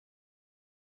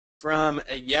from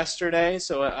yesterday.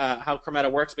 So how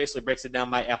Chrometa works basically breaks it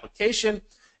down by application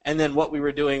and then what we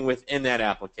were doing within that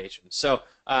application. So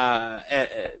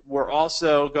we're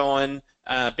also going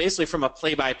basically from a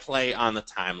play-by-play on the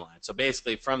timeline. So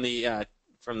basically from the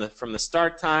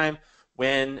start time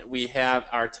when we have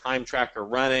our time tracker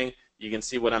running, you can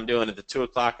see what I'm doing at the 2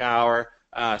 o'clock hour.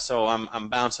 So I'm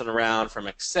bouncing around from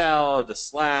Excel to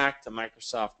Slack to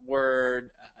Microsoft Word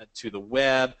to the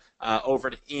web over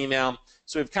to email.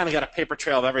 So we've kind of got a paper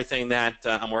trail of everything that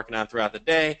I'm working on throughout the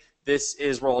day. This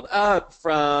is rolled up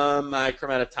from my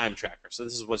Chrometa time tracker. So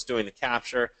this is what's doing the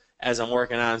capture. As I'm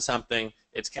working on something,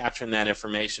 it's capturing that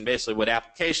information. Basically, what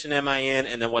application am I in,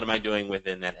 and then what am I doing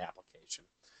within that application.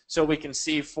 So we can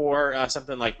see for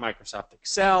something like Microsoft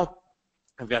Excel,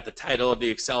 I've got the title of the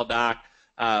Excel doc.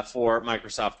 For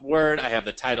Microsoft Word, I have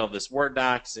the title of this Word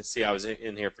doc. So you see I was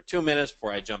in here for 2 minutes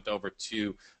before I jumped over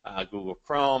to Google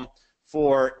Chrome.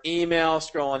 For email,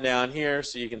 scrolling down here,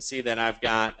 so you can see that I've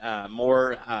got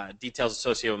more details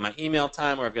associated with my email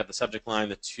time, where I've got the subject line,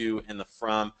 the to, and the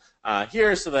from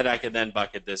here, so that I can then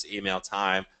bucket this email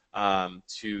time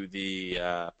to the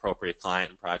appropriate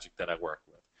client and project that I work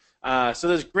with. So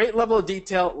there's a great level of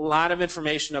detail, a lot of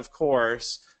information, of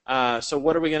course. So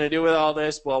what are we going to do with all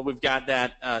this? Well, we've got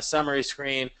that summary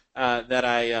screen that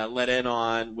I let in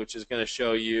on, which is going to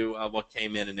show you what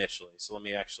came in initially. So let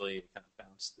me actually kind of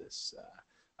bounce this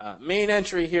main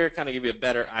entry here, kind of give you a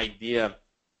better idea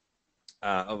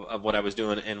of what I was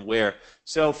doing and where.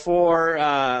 So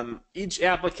for each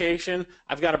application,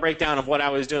 I've got a breakdown of what I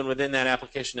was doing within that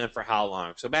application and for how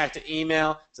long. So back to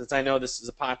email, since I know this is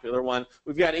a popular one,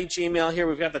 we've got each email here.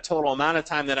 We've got the total amount of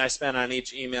time that I spent on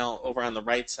each email over on the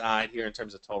right side here in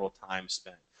terms of total time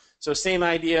spent. So same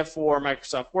idea for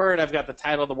Microsoft Word. I've got the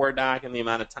title of the Word doc and the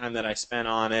amount of time that I spent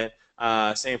on it.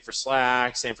 Same for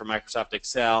Slack, same for Microsoft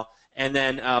Excel. And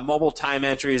then mobile time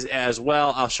entries as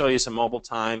well. I'll show you some mobile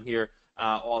time here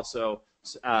also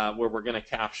where we're going to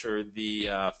capture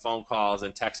the phone calls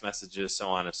and text messages, so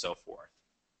on and so forth.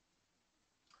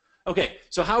 Okay,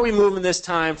 so how are we moving this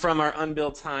time from our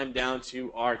unbilled time down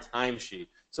to our timesheet?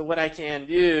 So what I can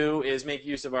do is make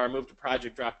use of our Move to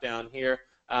Project drop down here,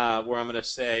 where I'm going to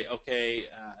say, okay,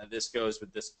 this goes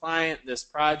with this client, this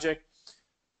project.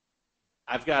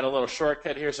 I've got a little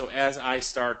shortcut here, so as I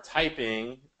start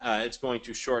typing, it's going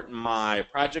to shorten my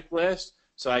project list.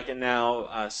 So I can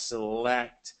now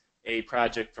select a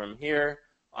project from here.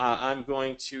 I'm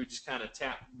going to just kind of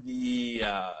tap the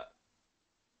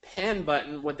pen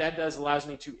button. What that does allows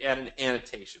me to add an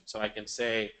annotation. So I can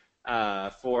say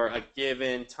for a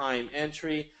given time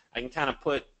entry, I can kind of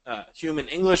put human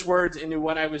English words into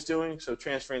what I was doing, so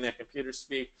transferring that computer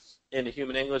speak into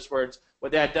human English words.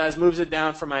 What that does moves it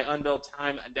down from my unbilled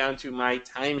time down to my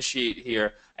timesheet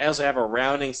here. I also have a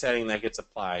rounding setting that gets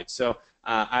applied. So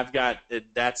I've got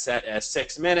that set as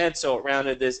 6 minutes, so it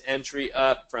rounded this entry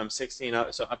up from 16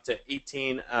 up, so up to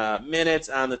 18 minutes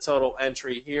on the total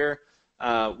entry here.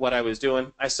 What I was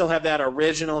doing. I still have that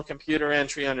original computer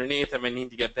entry underneath. I may need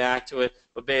to get back to it,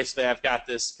 but basically I've got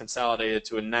this consolidated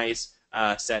to a nice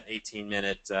set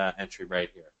 18-minute entry right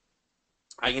here.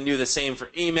 I can do the same for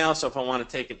email, so if I want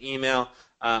to take an email,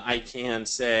 I can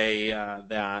say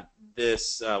that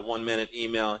this 1-minute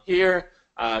email here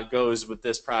goes with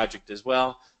this project as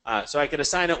well. So I could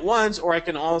assign it once, or I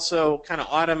can also kind of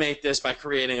automate this by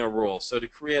creating a rule. So to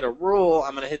create a rule,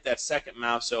 I'm going to hit that second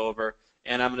mouse over,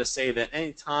 and I'm going to say that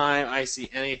anytime I see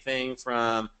anything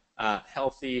from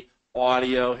Healthy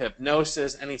Audio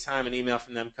Hypnosis, anytime an email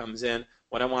from them comes in,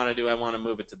 what I want to do, I want to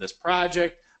move it to this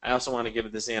project. I also want to give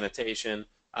it this annotation.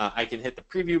 I can hit the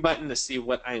preview button to see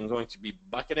what I'm going to be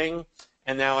bucketing.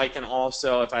 And now I can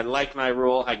also, if I like my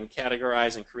rule, I can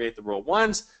categorize and create the rule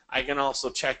once. I can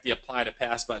also check the Apply to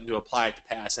Pass button to apply it to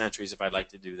past entries if I'd like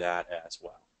to do that as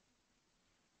well.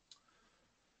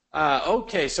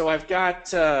 Okay, so I've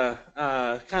got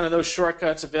kind of those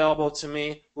shortcuts available to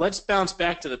me. Let's bounce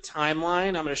back to the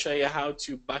timeline. I'm going to show you how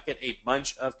to bucket a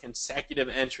bunch of consecutive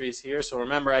entries here. So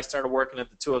remember, I started working at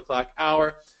the 2 o'clock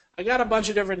hour. I got a bunch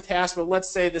of different tasks, but let's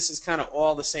say this is kind of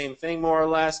all the same thing, more or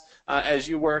less. As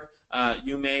you work,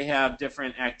 you may have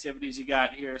different activities you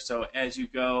got here. So as you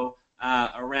go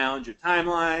around your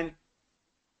timeline,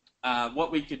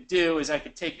 what we could do is I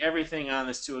could take everything on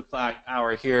this 2 o'clock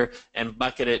hour here and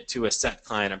bucket it to a set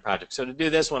client and project. So to do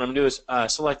this, what I'm going to do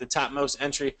is select the topmost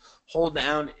entry, hold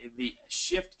down the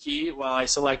Shift key while I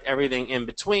select everything in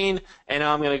between, and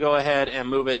now I'm going to go ahead and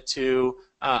move it to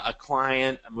a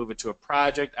client, move it to a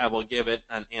project. I will give it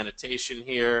an annotation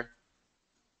here.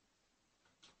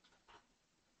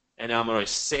 and now I'm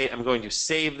going to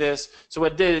save this. So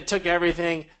what it did, it took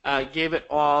everything, gave it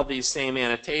all the same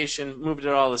annotation, moved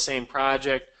it all to the same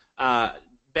project.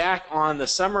 Back on the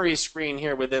summary screen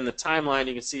here within the timeline,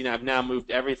 you can see I've now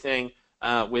moved everything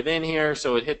within here,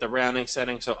 so it hit the rounding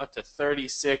setting, so up to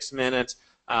 36 minutes.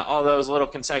 All those little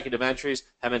consecutive entries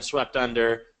have been swept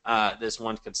under this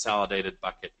one consolidated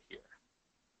bucket here.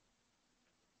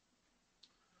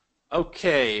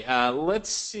 Okay, let's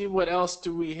see what else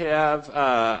do we have.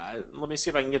 Let me see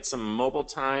if I can get some mobile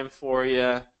time for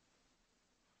you.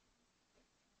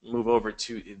 Move over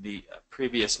to the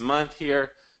previous month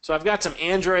here. So I've got some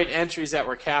Android entries that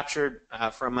were captured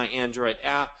from my Android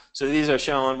app. So these are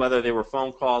showing whether they were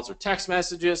phone calls or text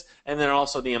messages, and then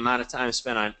also the amount of time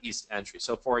spent on each entry.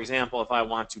 So for example, if I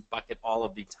want to bucket all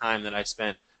of the time that I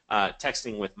spent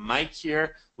texting with Mike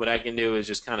here, what I can do is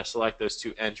just kind of select those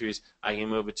two entries. I can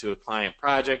move it to a client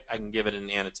project. I can give it an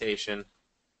annotation.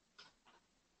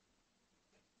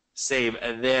 Save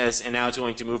this, and now it's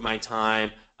going to move my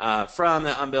time from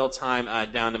the unbilled time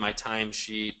down to my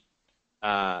timesheet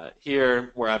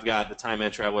here, where I've got the time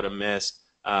entry I would have missed,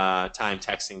 time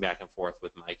texting back and forth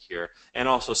with Mike here, and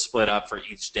also split up for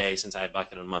each day. Since I had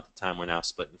bucketed a month of time, we're now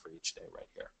splitting for each day right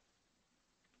here.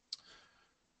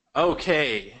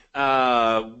 Okay,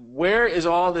 where is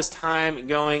all this time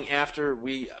going after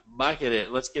we bucket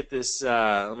it? Let's get this,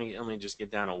 let me just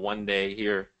get down to 1 day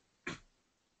here.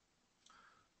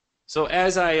 So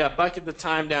as I bucket the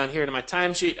time down here to my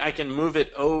timesheet, I can move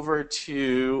it over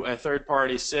to a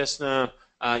third-party system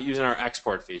using our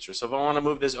export feature. So if I want to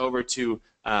move this over to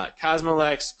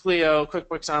Cosmolex, Clio,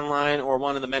 QuickBooks Online, or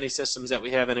one of the many systems that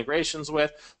we have integrations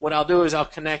with, what I'll do is I'll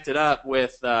connect it up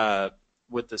with the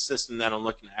system that I'm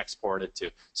looking to export it to.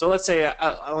 So let's say,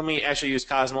 let me actually use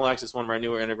Cosmolex. It's one of our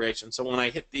newer integrations. So when I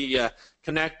hit the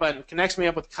connect button, it connects me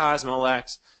up with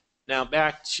Cosmolex. Now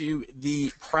back to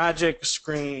the project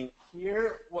screen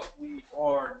here, what we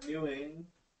are doing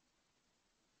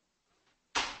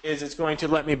is it's going to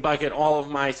let me bucket all of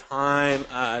my time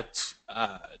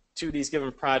to these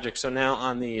given projects. So now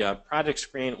on the project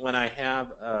screen, when I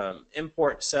have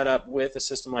import set up with a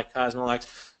system like Cosmolex,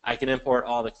 I can import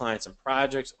all the clients and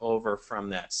projects over from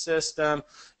that system.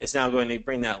 It's now going to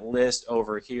bring that list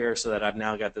over here so that I've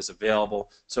now got this available.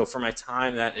 So for my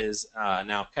time that is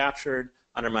now captured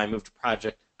under my move to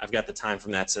project, I've got the time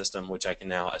from that system, which I can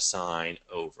now assign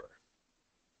over.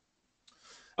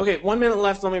 Okay, 1 minute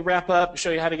left. Let me wrap up,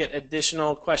 show you how to get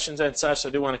additional questions and such. So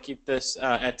I do want to keep this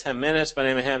at 10 minutes, but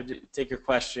I'm going to have to take your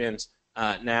questions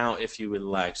now if you would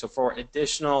like. So for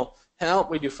additional help,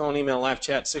 we do phone, email, live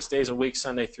chat 6 days a week,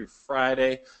 Sunday through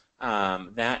Friday.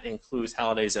 That includes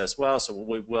holidays as well, so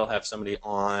we will have somebody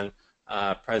on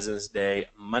President's Day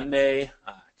Monday.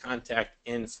 Contact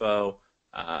info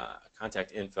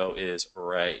is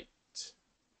right.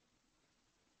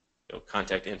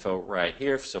 Contact info right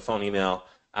here. So phone, email,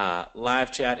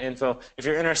 live chat info. If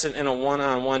you're interested in a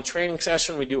one-on-one training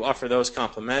session, we do offer those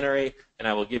complimentary, and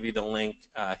I will give you the link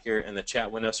here in the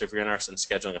chat window. So if you're interested in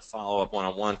scheduling a follow-up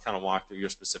one-on-one, kind of walk through your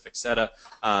specific setup,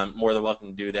 more than welcome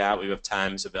to do that. We have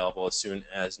times available as soon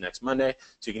as next Monday,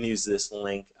 so you can use this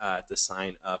link to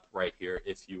sign up right here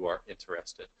if you are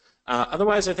interested.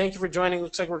 Otherwise, I thank you for joining.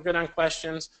 Looks like we're good on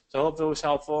questions, so I hope it was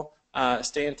helpful.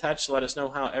 Stay in touch. Let us know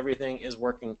how everything is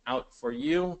working out for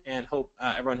you, and hope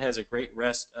everyone has a great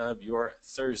rest of your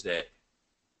Thursday.